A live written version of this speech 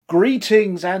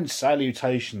Greetings and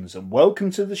salutations, and welcome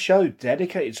to the show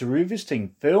dedicated to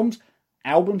revisiting films,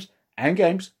 albums, and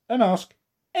games, and ask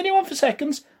anyone for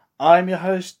seconds. I'm your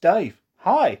host, Dave.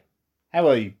 Hi, how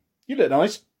are you? You look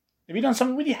nice. Have you done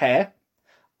something with your hair?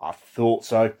 I thought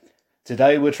so.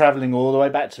 Today we're travelling all the way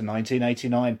back to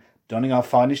 1989, donning our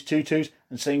finest tutus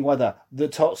and seeing whether The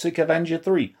Toxic Avenger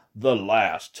 3, The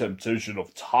Last Temptation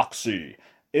of Toxie,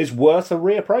 is worth a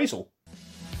reappraisal.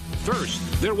 First,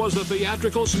 there was the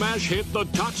theatrical smash hit, The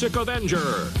Toxic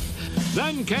Avenger.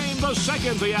 Then came the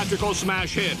second theatrical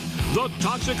smash hit, The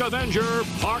Toxic Avenger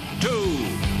Part 2.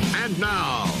 And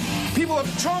now, people of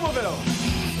Tromaville,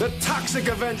 The Toxic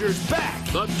Avenger's back.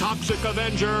 The Toxic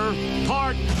Avenger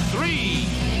Part 3.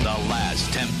 The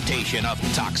Last Temptation of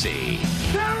Toxie.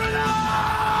 Fair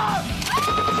enough!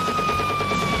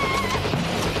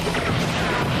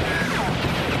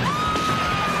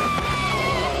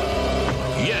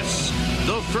 Yes,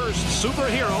 the first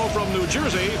superhero from New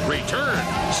Jersey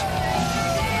returns.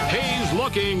 He's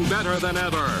looking better than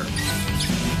ever.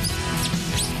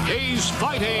 He's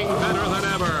fighting better than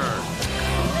ever.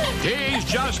 He's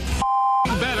just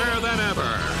better than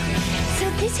ever. So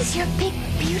this is your big,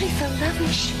 beautiful love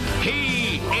machine.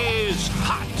 He is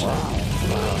hot.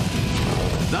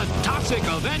 The Toxic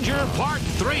Avenger Part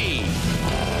 3.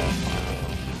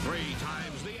 3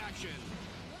 times the action.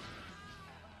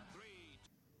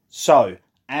 So,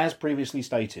 as previously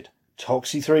stated,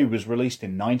 Toxie 3 was released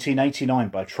in 1989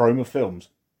 by Troma Films.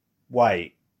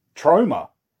 Wait, Troma?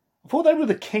 I thought they were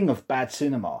the king of bad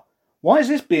cinema. Why is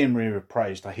this being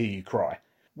reappraised, I hear you cry?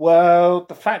 Well,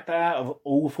 the fact that out of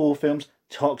all 4 films,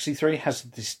 Toxie 3 has the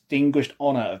distinguished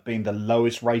honour of being the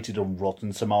lowest rated on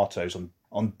Rotten Tomatoes.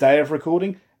 On day of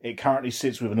recording, it currently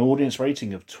sits with an audience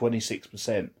rating of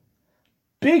 26%.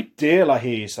 Big deal, I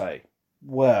hear you say.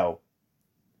 Well,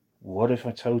 what if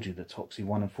I told you that Toxie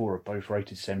 1 and 4 are both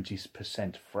rated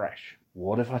 70% fresh?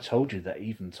 What if I told you that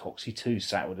even Toxie 2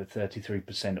 sat with a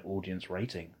 33% audience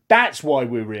rating? That's why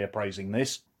we're reappraising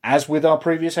this. As with our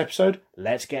previous episode,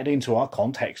 let's get into our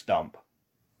context dump.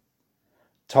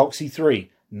 Toxie 3,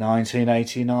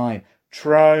 1989.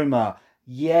 Troma.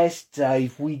 Yes,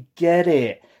 Dave, we get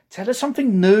it. Tell us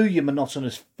something new, you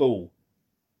monotonous fool.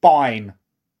 Fine.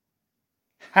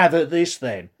 Have at this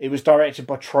then. It was directed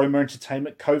by Troma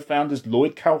Entertainment co-founders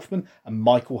Lloyd Kaufman and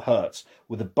Michael Hertz,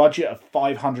 with a budget of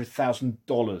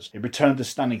 $500,000. It returned a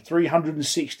stunning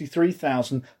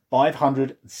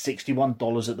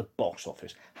 $363,561 at the box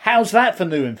office. How's that for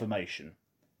new information?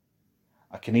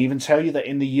 I can even tell you that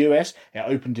in the US, it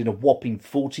opened in a whopping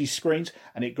 40 screens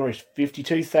and it grossed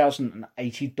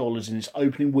 $52,080 in its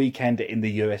opening weekend in the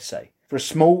USA. For a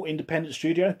small independent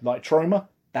studio like Troma,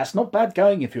 that's not bad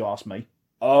going if you ask me.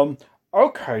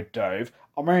 Okay, Dave.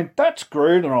 I mean, that's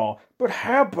great and all, but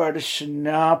how about a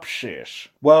synopsis?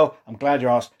 Well, I'm glad you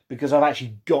asked, because I've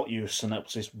actually got you a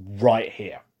synopsis right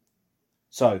here.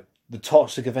 So, The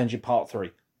Toxic Avenger Part 3.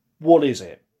 What is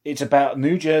it? It's about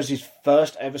New Jersey's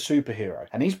first ever superhero,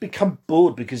 and he's become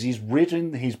bored because he's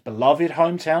ridden his beloved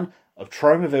hometown of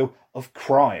Tromaville of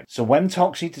crime. So when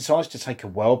Toxie decides to take a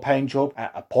well-paying job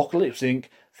at Apocalypse Inc.,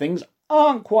 things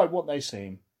aren't quite what they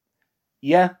seem.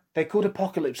 Yeah, they're called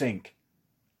Apocalypse Inc.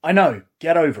 I know,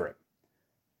 get over it.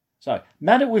 So,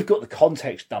 now that we've got the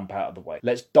context dump out of the way,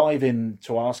 let's dive in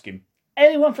to ask him,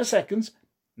 anyone for seconds?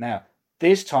 Now,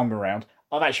 this time around,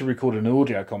 I've actually recorded an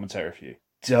audio commentary for you.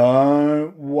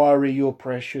 Don't worry your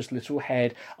precious little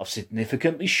head. I've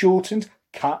significantly shortened,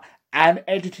 cut, and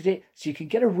edited it so you can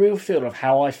get a real feel of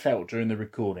how I felt during the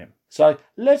recording. So,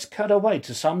 let's cut away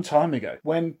to some time ago,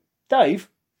 when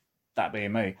Dave, that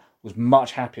being me, was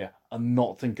much happier and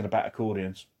not thinking about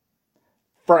accordions.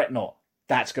 Fret not,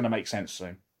 that's going to make sense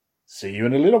soon. See you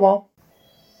in a little while.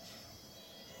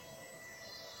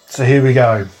 So here we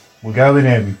go. We're going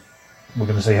in. We're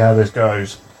going to see how this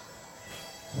goes.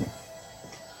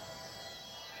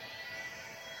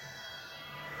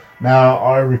 Now,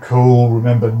 I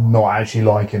remember not actually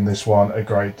liking this one a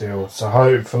great deal. So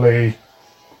hopefully,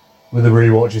 with the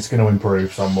rewatch, it's going to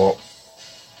improve somewhat.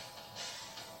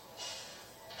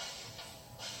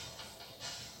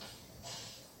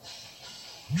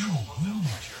 Tromaville,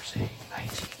 New Jersey,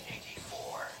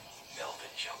 1984.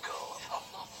 Melvin Junko, a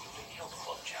non-moving health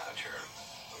club janitor.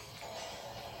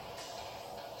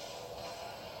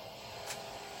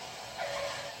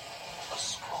 A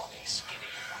scrawny, skinny,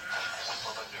 whip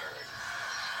of a nerd.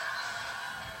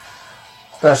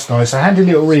 That's nice. A handy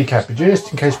little recap,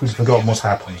 just in case we've forgotten what's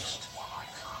happened.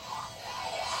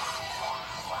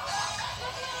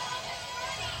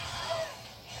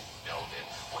 Melvin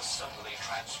was suddenly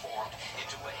transformed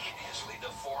into a hideously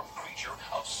deformed creature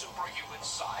of superhuman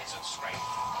size and strength.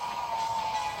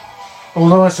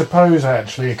 Although I suppose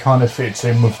actually it kind of fits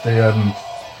in with the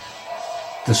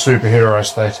superhero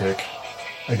aesthetic,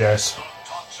 I guess.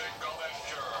 Toxic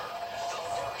Avenger, the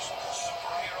first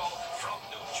superhero from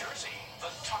New Jersey. The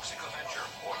Toxic Avenger,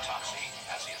 or Toxie,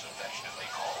 as he is affectionately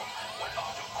called, went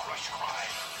on to crush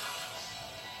crime.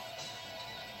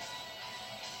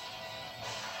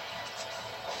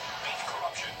 Beat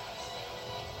corruption.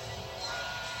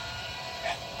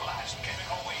 And blast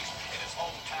chemical waste in his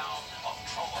hometown of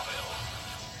Tromaville.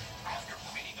 After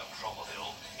beating up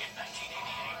Tromaville in 1988,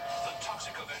 the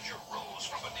Toxic Avenger rose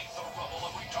from beneath the rubble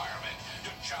of retirement to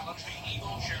challenge the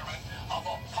evil chairman of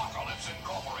Apocalypse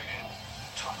Incorporated.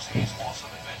 Toxie's awesome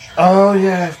adventure. Oh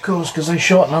yeah, of course, because they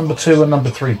shot number 2 and number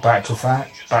 3 back to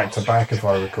back, if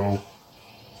I recall.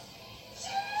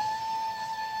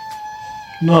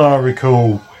 Not I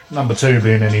recall number 2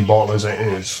 being any bottle as it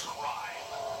is.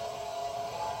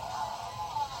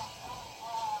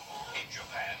 In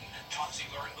Japan, Toxie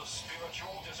learned the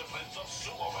spiritual disciplines of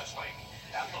sumo wrestling,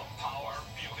 and the power,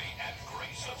 beauty, and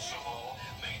grace of sumo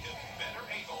made him better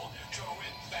able to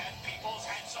rip bad people's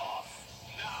heads off.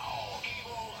 Now,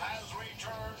 evil has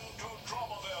returned to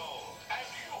Tromaville, and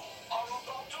you are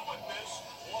about to witness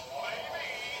what may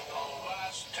be the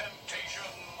last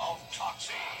temptation of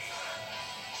Toxie.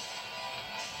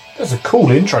 That's a cool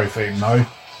intro theme, though.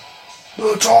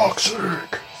 The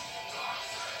Toxic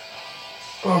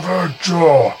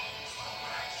Avenger.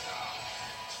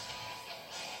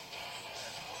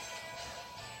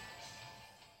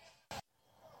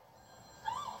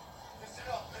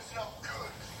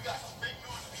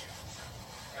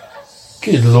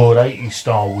 Good lord, 80s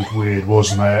style was weird,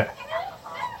 wasn't it?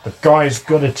 The guy's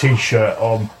got a t-shirt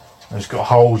on and it's got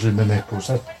holes in the nipples.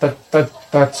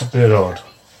 That's a bit odd.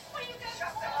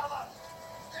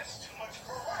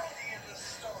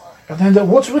 And then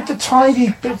what's with the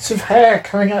tiny bits of hair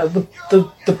coming out of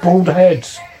the bald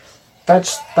heads?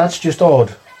 That's just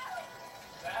odd.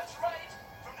 That's right.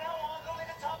 From now on, only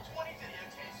the top 20 video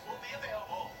tapes will be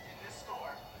available in this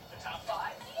store. The top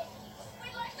 5? We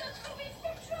like those movies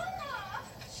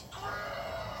from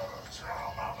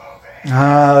Trauma.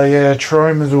 Ah, yeah,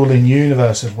 Troma's all in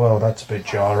universe as well. That's a bit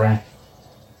jarring.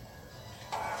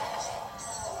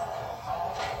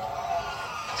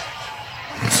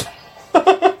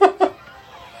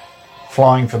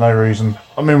 Flying for no reason.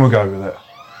 I mean, we'll go with it.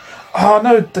 Oh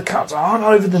no, the cuts aren't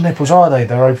over the nipples, are they?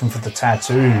 They're open for the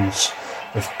tattoos.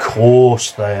 Of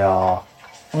course they are.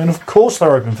 I mean, of course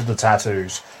they're open for the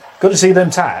tattoos. Got to see them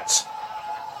tats.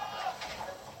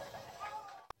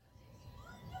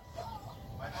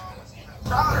 My mom was even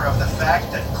prouder of the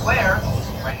fact that Claire,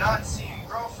 my non-seeing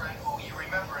girlfriend, who you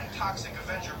remember in Toxic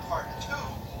Avenger Part 2,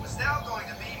 was now going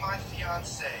to be my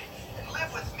fiancée and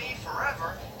live with me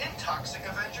forever in Toxic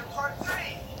Avenger Part 3.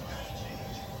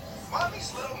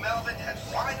 Mommy's little Melvin had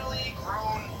finally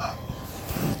grown up.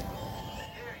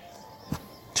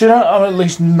 Do you know, I'm at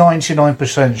least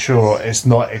 99% sure it's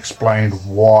not explained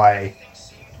why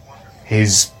he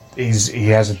has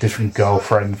a different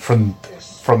girlfriend from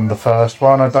the first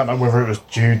one. I don't know whether it was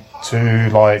due to,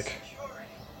 like,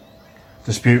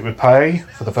 dispute with pay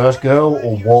for the first girl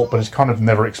or what, but it's kind of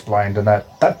never explained, and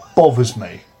that bothers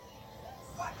me.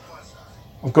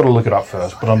 I've got to look it up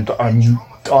first, but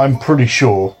I'm pretty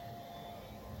sure.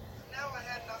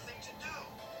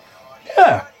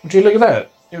 Yeah, would you look at that?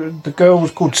 The girl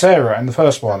was called Sarah in the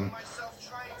first one,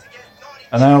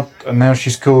 and now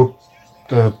she's called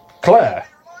Claire.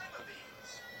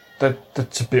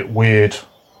 That's a bit weird.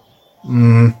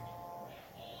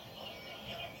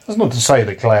 That's not to say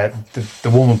that Claire, the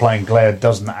woman playing Claire,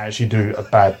 doesn't actually do a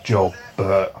bad job,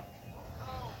 but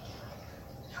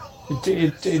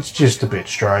it's just a bit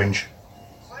strange.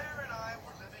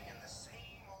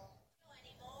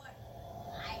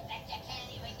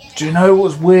 Do you know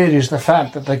what's weird is the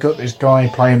fact that they got this guy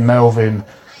playing Melvin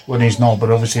when he's not, but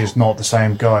obviously it's not the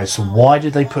same guy. So why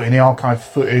did they put in the archive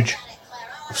footage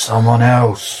of someone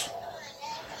else?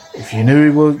 If you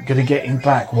knew we were going to get him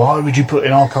back, why would you put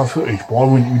in archive footage? Why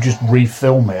wouldn't you just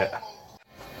refilm it?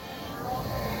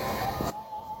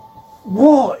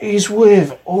 What is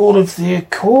with all of the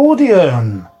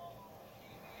accordion?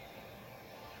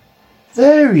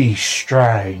 Very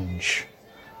strange.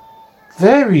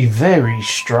 Very, very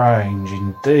strange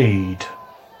indeed.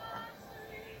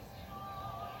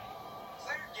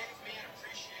 Claire gave me an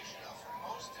appreciation of her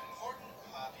most important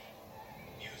hobby,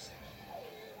 music.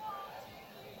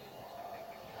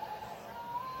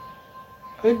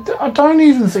 I don't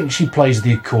even think she plays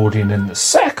the accordion in the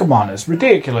second one. It's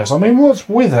ridiculous. I mean, what's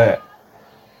with it?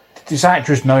 Did this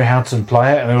actress know how to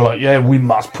play it? And they were like, yeah, we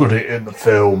must put it in the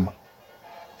film.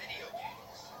 Video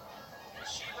games.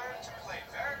 She learned to play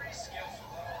very skillfully.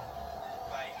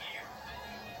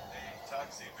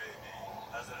 Foxy, baby.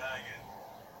 How's it hanging?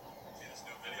 See this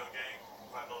new video game,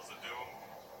 Chronicles of Doom?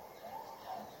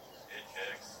 It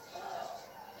kicks.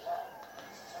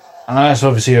 And that's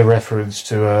obviously a reference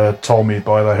to Tommy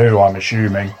by The Who, I'm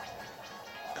assuming.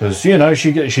 Because, you know,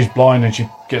 she's blind and she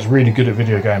gets really good at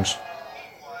video games.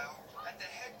 Meanwhile, at the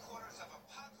headquarters of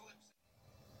Apocalypse...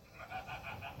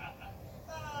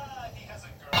 He has a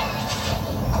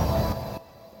girl.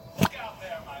 Look out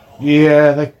there, my lord.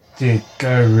 Yeah, they did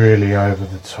go really over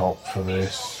the top for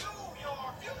this. Your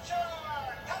future.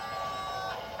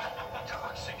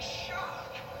 Toxic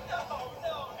shock.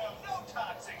 No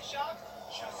toxic shock.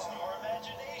 Just your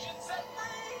imagination set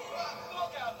free.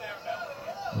 Look out there,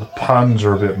 Melody. The puns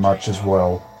are a bit much as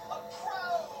well. A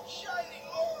proud, shining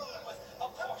moon with a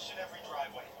Porsche in every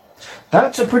driveway.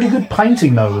 That's a pretty good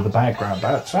painting though with the background.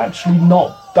 That's actually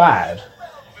not bad.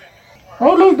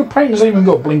 Oh look, the painting's even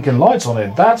got blinking lights on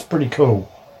it. That's pretty cool.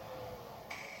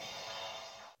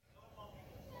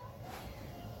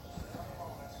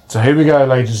 So here we go,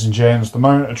 ladies and gents, the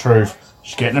moment of truth.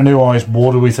 She's getting her new eyes.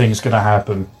 What do we think is going to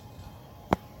happen?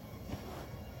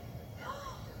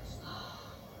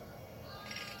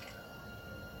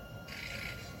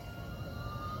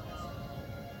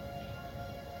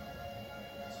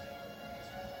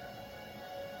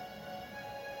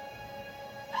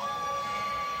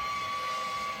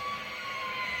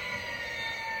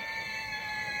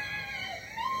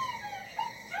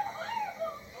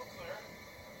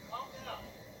 Calm down.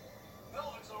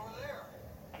 Melvin's over there.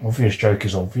 Obvious joke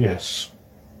is obvious.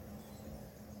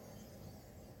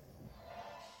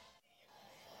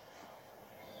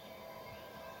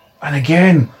 And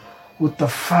again, with the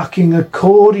fucking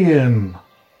accordion.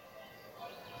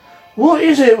 What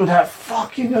is it with that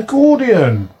fucking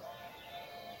accordion?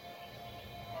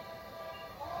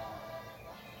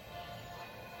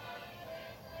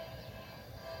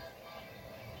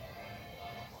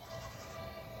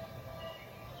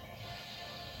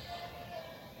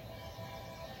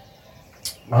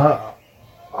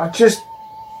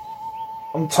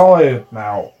 I'm tired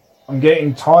now. I'm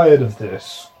getting tired of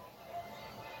this.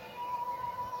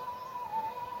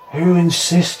 Who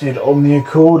insisted on the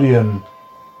accordion?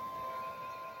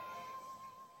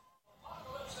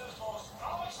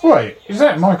 Wait, is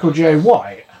that Michael J.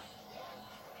 White?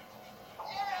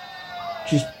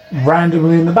 Just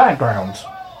randomly in the background.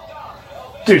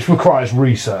 This requires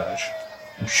research.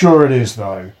 I'm sure it is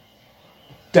though.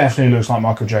 Definitely looks like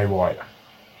Michael J. White.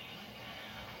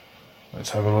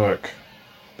 Let's have a look.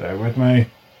 Bear with me.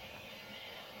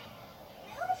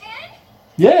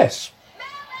 Yes.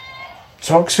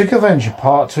 Toxic Avenger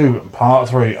Part 2 and Part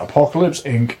 3. Apocalypse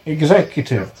Inc.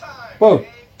 Executive. Well,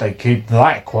 they keep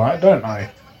that quiet, don't they?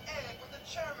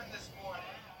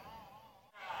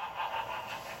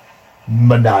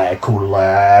 Maniacal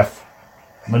laugh.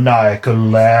 Maniacal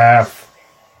laugh.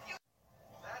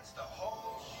 That's the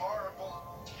whole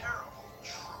horrible, terrible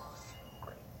truth.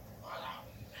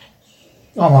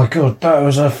 Oh my god, that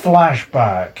was a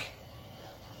flashback.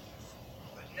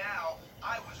 But now,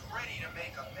 I was ready to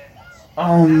make amends.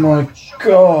 Oh Now I my would show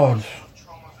god. the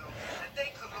Tromaville that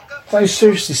they could look up They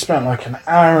seriously spent like an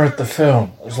hour of the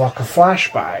film. It was like a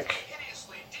flashback.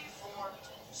 hideously deformed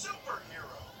superhero.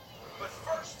 But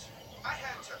first, I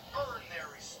had to earn their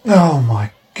respect. Oh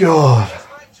my god. As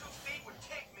my 2 feet would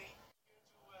take me to,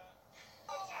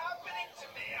 what's happening to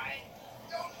me? I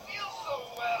don't feel so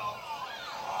well.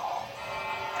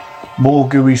 More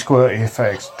gooey squirty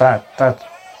effects.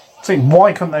 See,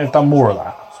 why couldn't they have done more of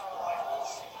that?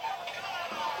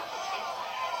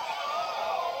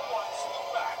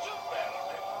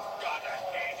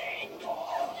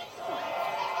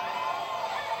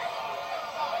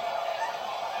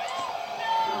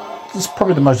 This is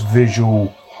probably the most visually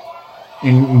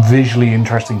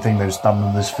interesting thing that's done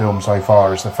in this film so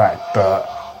far is the fact that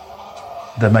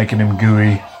they're making him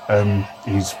gooey and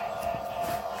he's,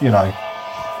 you know,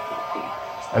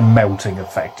 and melting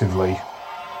effectively.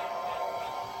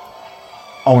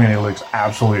 I mean, it looks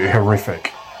absolutely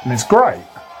horrific, and it's great.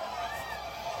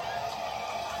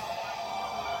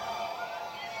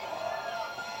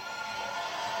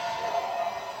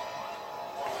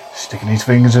 Sticking his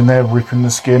fingers in there, ripping the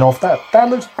skin off. That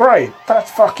looks great. That's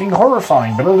fucking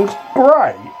horrifying, but it looks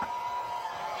great.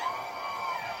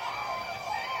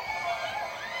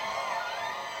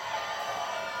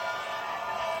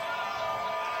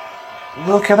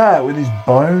 Look at that, with his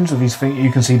bones of his finger.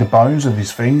 You can see the bones of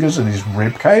his fingers and his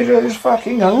rib cage. It is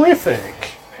fucking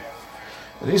horrific.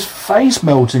 With his face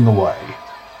melting away.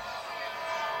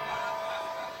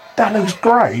 That looks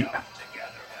great.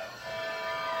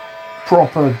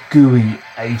 Proper gooey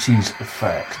 80s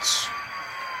effects.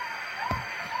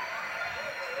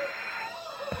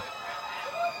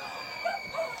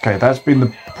 Okay, that's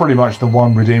been pretty much the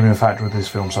one redeeming factor of this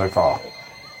film so far.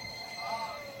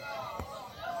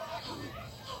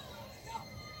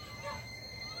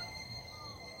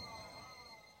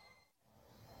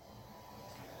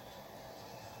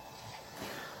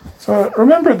 So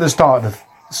remember at the start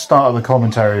of the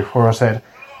commentary where I said,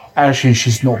 actually,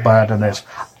 she's not bad in this.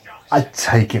 I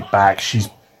take it back. She's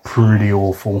pretty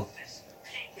awful.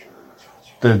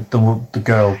 The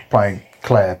girl playing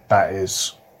Claire, that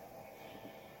is.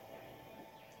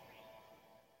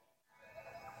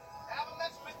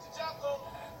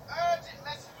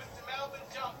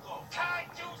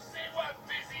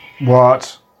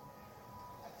 What?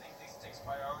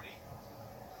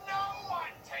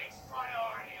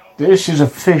 This is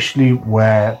officially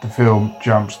where the film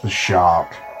jumps the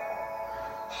shark.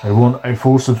 They want a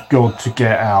force of God to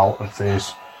get out of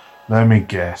this. Let me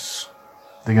guess.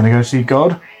 They're going to go see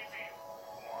God?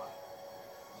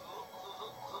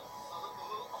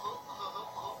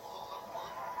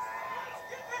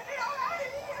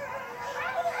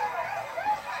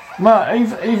 No,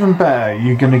 even better,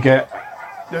 you're going to get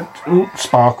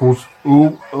sparkles.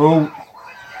 Ooh,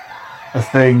 a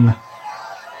thing.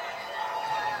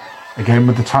 Again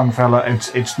with the tongue fella,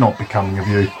 it's not becoming of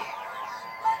you.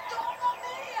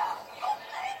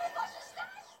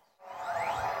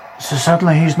 So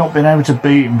suddenly he's not been able to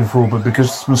beat him before, but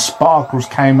because some sparkles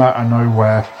came out of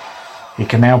nowhere, he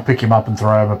can now pick him up and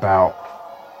throw him about.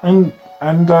 And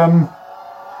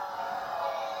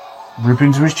rip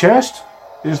into his chest?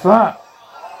 Is that?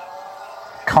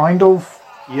 Kind of,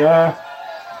 yeah.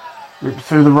 Rip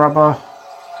through the rubber.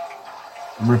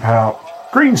 Rip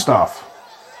out green stuff.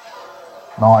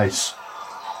 Nice.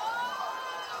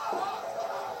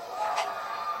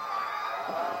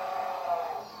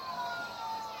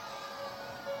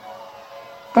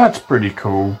 That's pretty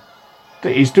cool.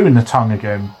 He's doing the tongue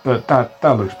again, but that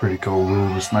looks pretty cool with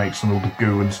all the snakes and all the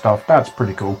goo and stuff. That's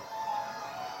pretty cool.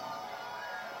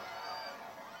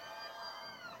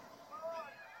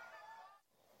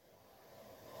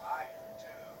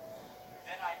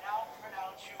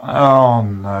 Oh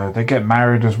no, they get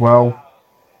married as well.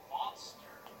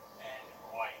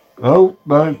 Oh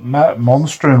no,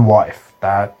 monster and wife.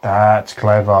 That's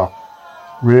clever.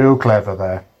 Real clever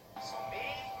there. So me,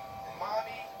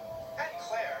 Mommy, and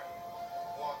Claire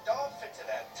walked off into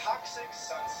that toxic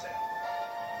sunset.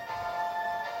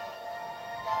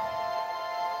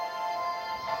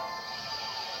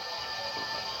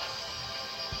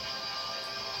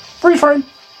 Freeze frame.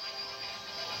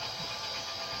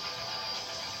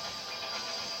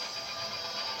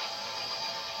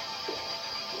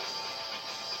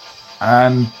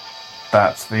 And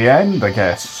that's the end, I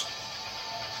guess.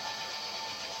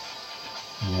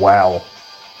 Well,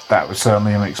 that was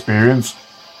certainly an experience.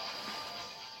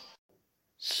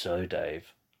 So,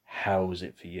 Dave, how was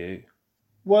it for you?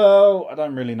 Well, I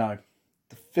don't really know.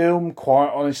 The film,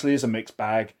 quite honestly, is a mixed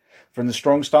bag. From the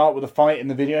strong start with a fight in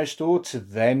the video store to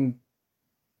then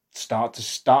start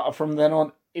from then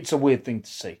on, it's a weird thing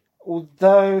to see.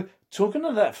 Although, talking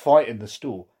of that fight in the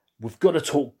store, we've got to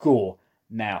talk gore.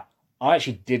 Now, I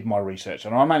actually did my research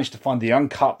and I managed to find the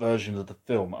uncut version of the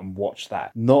film and watch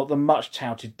that. Not the much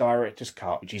touted director's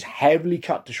cut, which is heavily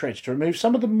cut to shreds to remove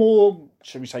some of the more,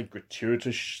 shall we say,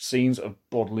 gratuitous scenes of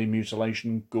bodily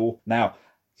mutilation and gore. Now,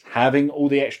 having all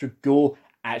the extra gore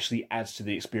actually adds to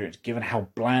the experience, given how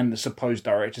bland the supposed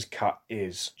director's cut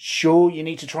is. Sure, you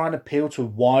need to try and appeal to as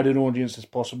wide an audience as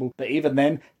possible, but even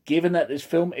then, given that this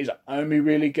film is only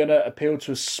really going to appeal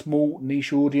to a small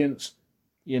niche audience,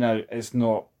 you know, it's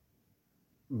not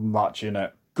much in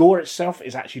it. Gore itself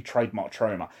is actually trademark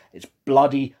trauma. It's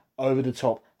bloody, over the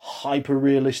top, hyper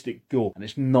realistic gore, and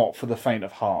it's not for the faint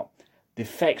of heart. The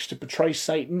effects to portray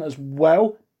Satan as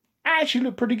well actually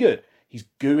look pretty good. He's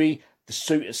gooey, the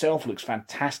suit itself looks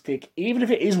fantastic, even if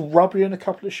it is rubbery in a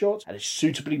couple of shots, and it's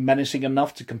suitably menacing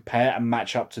enough to compare and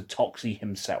match up to Toxie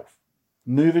himself.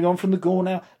 Moving on from the gore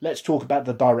now, let's talk about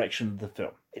the direction of the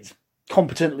film. It's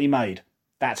competently made.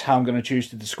 That's how I'm going to choose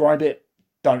to describe it.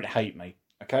 Don't hate me.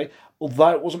 Okay, although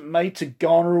it wasn't made to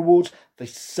garner awards, they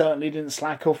certainly didn't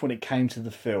slack off when it came to the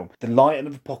film. The Light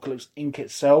of Apocalypse Inc.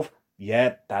 itself,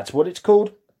 yeah, that's what it's called.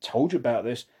 I told you about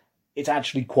this. It's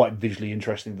actually quite visually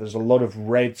interesting. There's a lot of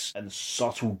reds and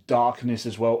subtle darkness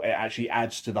as well. It actually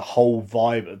adds to the whole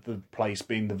vibe of the place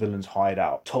being the villain's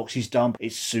hideout. Toxie's dump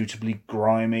is suitably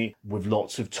grimy with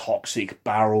lots of toxic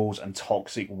barrels and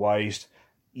toxic waste.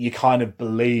 you kind of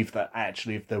believe that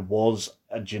actually if there was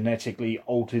a genetically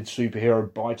altered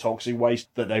superhero by toxic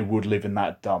waste, that they would live in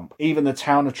that dump. Even the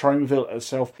town of Tromaville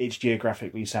itself, it's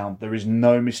geographically sound. There is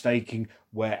no mistaking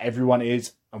where everyone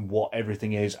is and what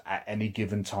everything is at any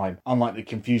given time. Unlike the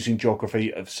confusing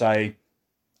geography of, say,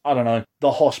 I don't know,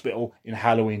 the hospital in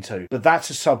Halloween 2. But that's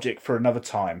a subject for another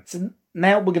time. So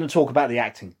now we're going to talk about the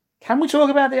acting. Can we talk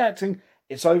about the acting?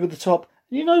 It's over the top.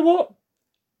 And you know what?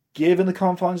 Given the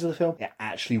confines of the film, it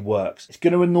actually works. It's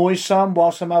going to annoy some,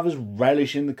 while some others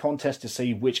relish in the contest to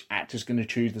see which actor's going to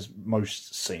choose the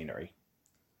most scenery.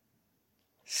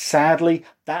 Sadly,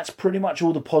 that's pretty much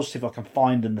all the positive I can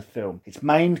find in the film. Its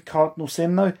main cardinal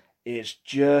sin, though, it's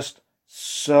just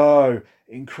so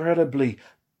incredibly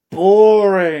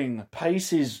boring.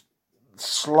 Pace is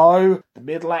slow. The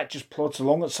middle act just plods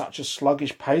along at such a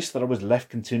sluggish pace that I was left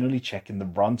continually checking the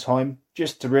runtime,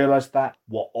 just to realise that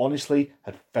what honestly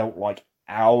had felt like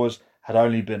hours had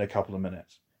only been a couple of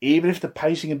minutes. Even if the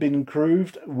pacing had been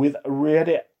improved with a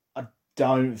re-edit, I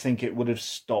don't think it would have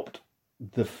stopped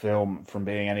the film from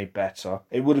being any better.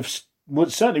 It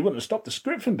certainly wouldn't have stopped the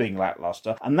script from being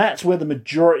lackluster, and that's where the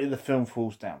majority of the film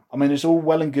falls down. I mean, it's all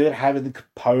well and good having the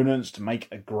components to make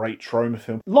a great trauma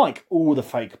film, like all the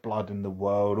fake blood in the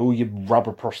world, all your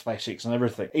rubber prosthetics and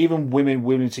everything, even women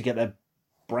willing to get their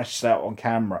breasts out on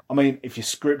camera. I mean, if your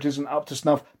script isn't up to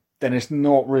snuff, then it's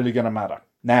not really going to matter.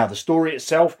 Now, the story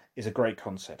itself is a great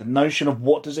concept. The notion of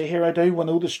what does a hero do when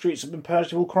all the streets have been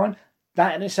purged of all crime,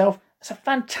 that in itself is a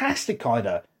fantastic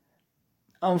idea.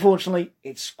 Unfortunately,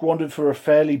 it's squandered for a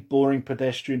fairly boring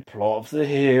pedestrian plot of the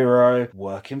hero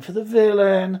working for the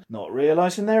villain, not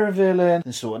realising they're a villain,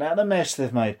 and sorting out the mess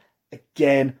they've made.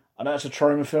 Again, I know it's a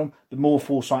trauma film, but more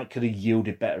foresight could have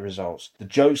yielded better results. The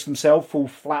jokes themselves fall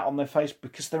flat on their face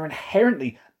because they're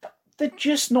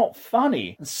just not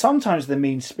funny, and sometimes they're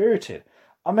mean-spirited.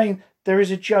 I mean, there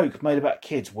is a joke made about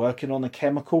kids working on a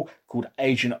chemical called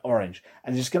Agent Orange,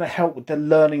 and it's going to help with their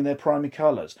learning their primary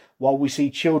colours, while we see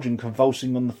children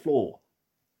convulsing on the floor.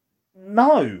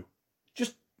 No.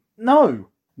 Just no.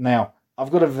 Now, I've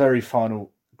got a very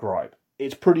final gripe.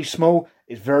 It's pretty small,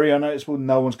 it's very unnoticeable,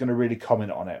 no one's going to really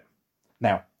comment on it.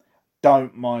 Now,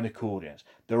 don't mind accordions.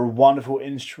 They're a wonderful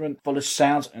instrument, full of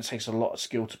sounds, and it takes a lot of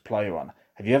skill to play one.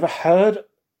 Have you ever heard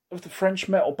of the French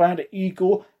metal band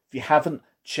Igor? If you haven't,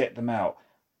 check them out.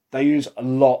 They use a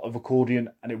lot of accordion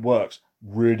and it works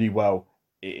really well.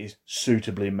 It is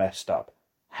suitably messed up.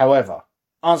 However,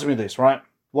 answer me this, right?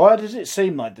 Why does it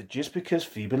seem like that just because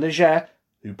Phoebe Legere,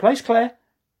 who plays Claire,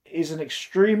 is an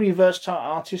extremely versatile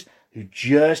artist who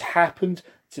just happened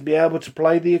to be able to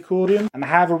play the accordion and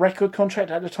have a record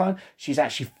contract at the time, she's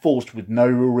actually forced with no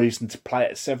real reason to play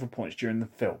it at several points during the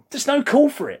film? There's no call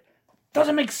for it.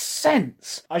 Doesn't make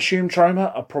sense. I assume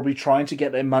Troma are probably trying to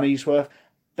get their money's worth.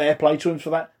 Fair play to them for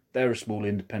that. They're a small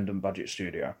independent budget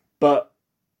studio. But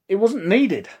it wasn't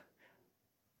needed.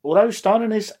 Although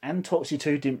Stardust and Toxie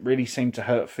 2 didn't really seem to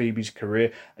hurt Phoebe's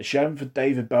career, as shown for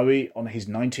David Bowie on his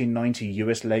 1990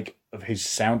 US leg of his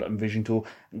Sound and Vision tour,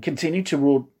 and continued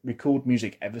to record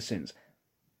music ever since.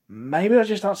 Maybe I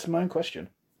just answered my own question.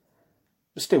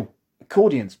 But still,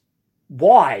 accordions.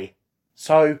 Why?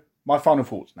 So, my final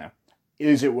thoughts now.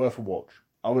 Is it worth a watch?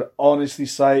 I would honestly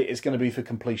say it's going to be for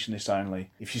completionists only.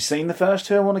 If you've seen the first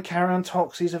two and want to carry on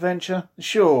Toxie's adventure,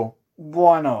 sure,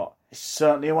 why not? It's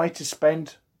certainly a way to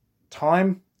spend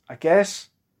time, I guess.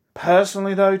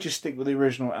 Personally, though, just stick with the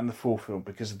original and the fourth film,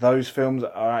 because those films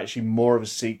are actually more of a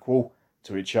sequel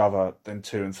to each other than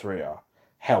 2 and 3 are.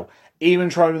 Hell, even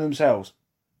Troma themselves,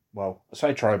 well, I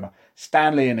say Troma,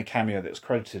 Stan Lee in a cameo that's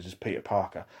credited as Peter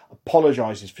Parker,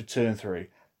 apologises for 2 and 3.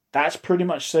 That's pretty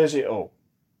much says it all.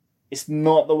 It's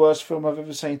not the worst film I've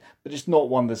ever seen, but it's not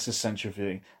one that's essential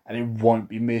viewing, and it won't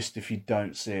be missed if you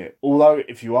don't see it. Although,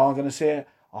 if you are going to see it,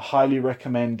 I highly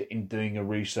recommend in doing a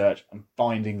research and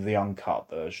finding the uncut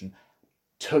version.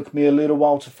 Took me a little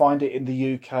while to find it in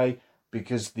the UK,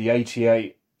 because the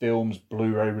 88 films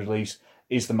Blu-ray release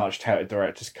is the much touted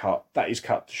director's cut. That is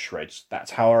cut to shreds.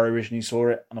 That's how I originally saw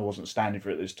it, and I wasn't standing for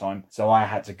it this time, so I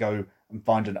had to go and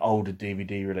find an older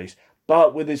DVD release.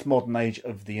 But with this modern age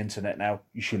of the internet now,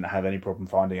 you shouldn't have any problem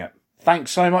finding it.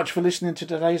 Thanks so much for listening to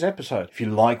today's episode. If you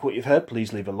like what you've heard,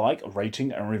 please leave a like, a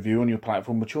rating, and a review on your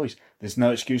platform of choice. There's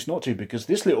no excuse not to, because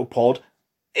this little pod,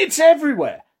 it's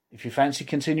everywhere. If you fancy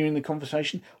continuing the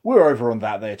conversation, we're over on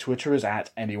that there Twitter as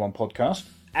 @AnyOnePodcast.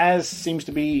 As seems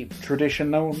to be tradition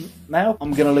now,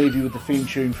 I'm going to leave you with the theme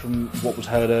tune from what was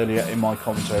heard earlier in my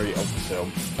commentary of the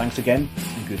film. Thanks again,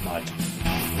 and good night.